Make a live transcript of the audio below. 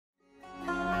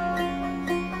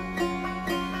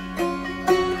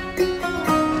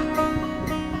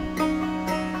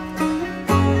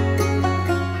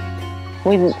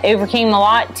We overcame a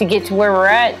lot to get to where we're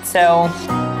at, so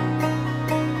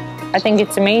I think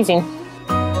it's amazing.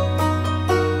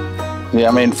 Yeah,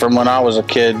 I mean, from when I was a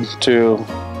kid to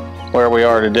where we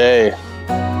are today,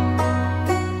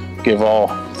 give all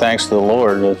thanks to the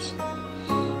Lord.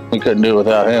 We couldn't do it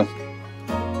without Him.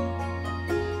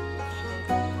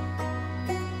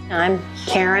 I'm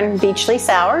Karen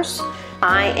Sowers.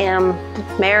 I am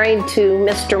married to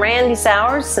Mr. Randy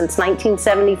Sowers since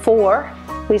 1974.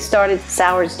 We started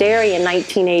Sowers Dairy in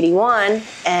 1981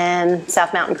 and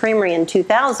South Mountain Creamery in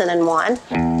 2001.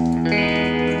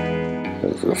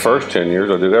 For the first 10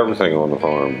 years, I did everything on the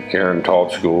farm. Karen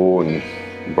taught school and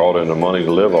brought in the money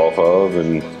to live off of,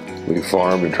 and we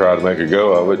farmed and tried to make a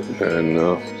go of it. And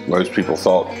most people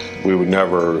thought we would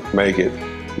never make it,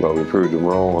 but we proved them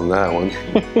wrong on that one.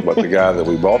 But the guy that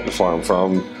we bought the farm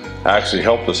from actually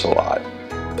helped us a lot.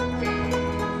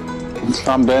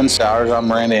 I'm Ben Sowers.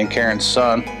 I'm Randy and Karen's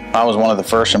son. I was one of the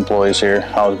first employees here.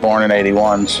 I was born in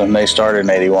 '81, and they started in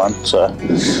 '81, so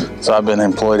I've been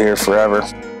employed here forever.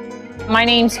 My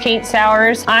name's Kate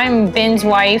Sowers. I'm Ben's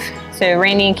wife, so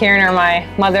Randy and Karen are my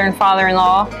mother and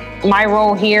father-in-law. My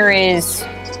role here is,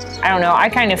 I don't know, I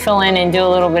kind of fill in and do a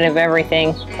little bit of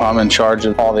everything. I'm in charge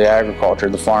of all the agriculture,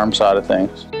 the farm side of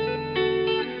things.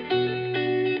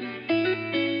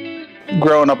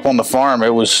 Growing up on the farm,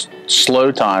 it was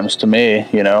slow times to me,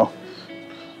 you know.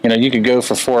 You could go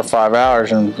for 4 or 5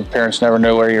 hours and the parents never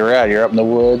know where you're at. You're up in the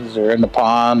woods or in the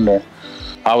pond.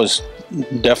 I was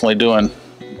definitely doing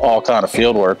all kind of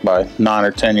field work by 9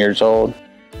 or 10 years old.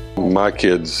 My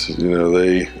kids,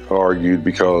 they argued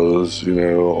because,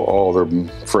 all their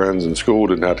friends in school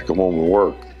didn't have to come home and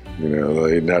work. They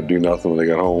didn't have to do nothing when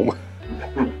they got home.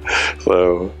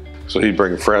 So he'd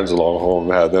bring friends along home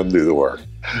and have them do the work.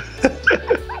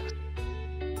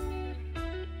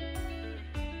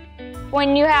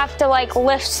 When you have to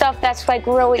lift stuff that's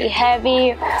really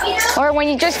heavy, or when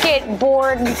you just get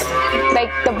bored,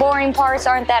 the boring parts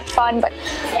aren't that fun, but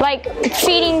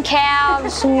feeding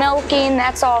calves, milking,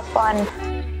 that's all fun.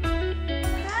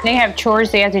 They have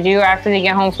chores they have to do after they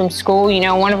get home from school.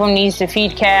 One of them needs to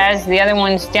feed calves, the other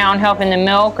one's down helping the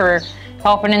milk or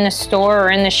helping in the store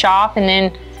or in the shop, and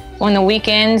then on the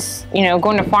weekends,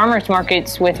 going to farmers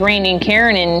markets with Randy and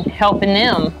Karen and helping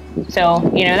them. So,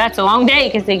 that's a long day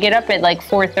because they get up at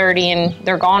 4:30 and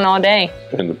they're gone all day.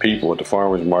 And the people at the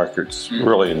farmers markets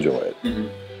really enjoy it.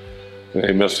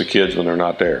 They miss the kids when they're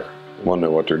not there. They want to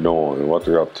know what they're doing and what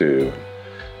they're up to.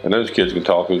 And those kids can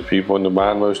talk with people into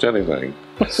buying most anything.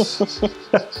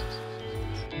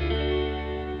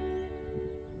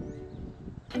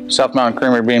 South Mountain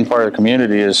Creamery being part of the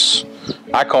community is,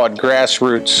 I call it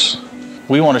grassroots.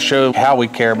 We want to show how we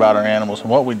care about our animals and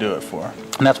what we do it for.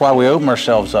 And that's why we open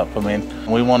ourselves up. I mean,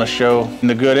 we want to show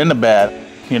the good and the bad.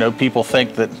 People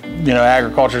think that,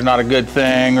 agriculture is not a good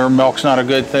thing or milk's not a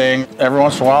good thing. Every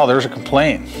once in a while there's a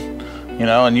complaint,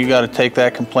 and you got to take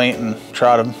that complaint and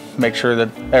try to make sure that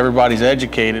everybody's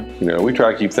educated. We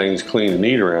try to keep things clean and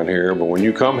neat around here, but when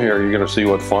you come here, you're going to see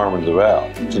what farming's about.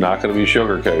 It's not going to be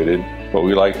sugar-coated, but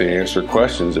we like to answer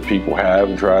questions that people have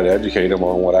and try to educate them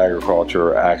on what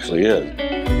agriculture actually is.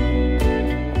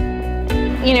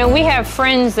 We have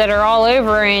friends that are all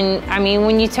over, and I mean,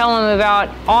 when you tell them about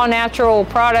all natural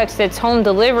products that's home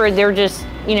delivered, they're just,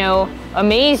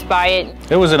 amazed by it.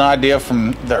 It was an idea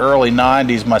from the early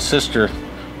 '90s. My sister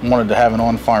wanted to have an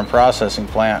on-farm processing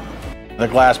plant. The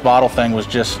glass bottle thing was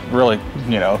just really,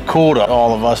 cool to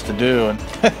all of us to do. And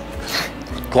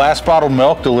glass bottle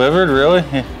milk delivered, really?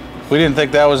 We didn't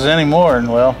think that was anymore,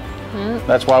 and well,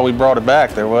 that's why we brought it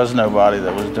back. There was nobody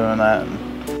that was doing that.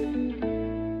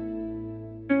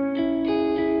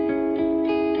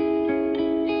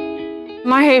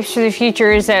 My hopes for the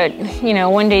future is that,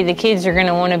 one day the kids are going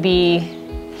to want to be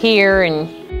here and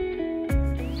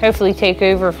hopefully take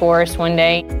over for us one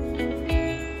day.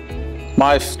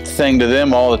 My thing to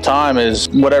them all the time is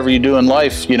whatever you do in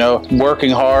life,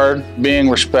 working hard, being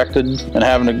respected, and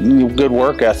having a good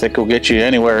work ethic will get you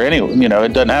anywhere.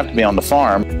 It doesn't have to be on the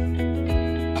farm.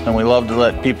 And we love to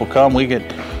let people come. We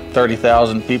get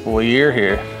 30,000 people a year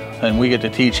here, and we get to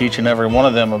teach each and every one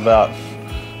of them about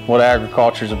what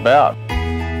agriculture is about.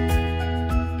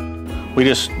 We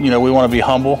just, we want to be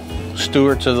humble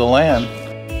stewards of the land.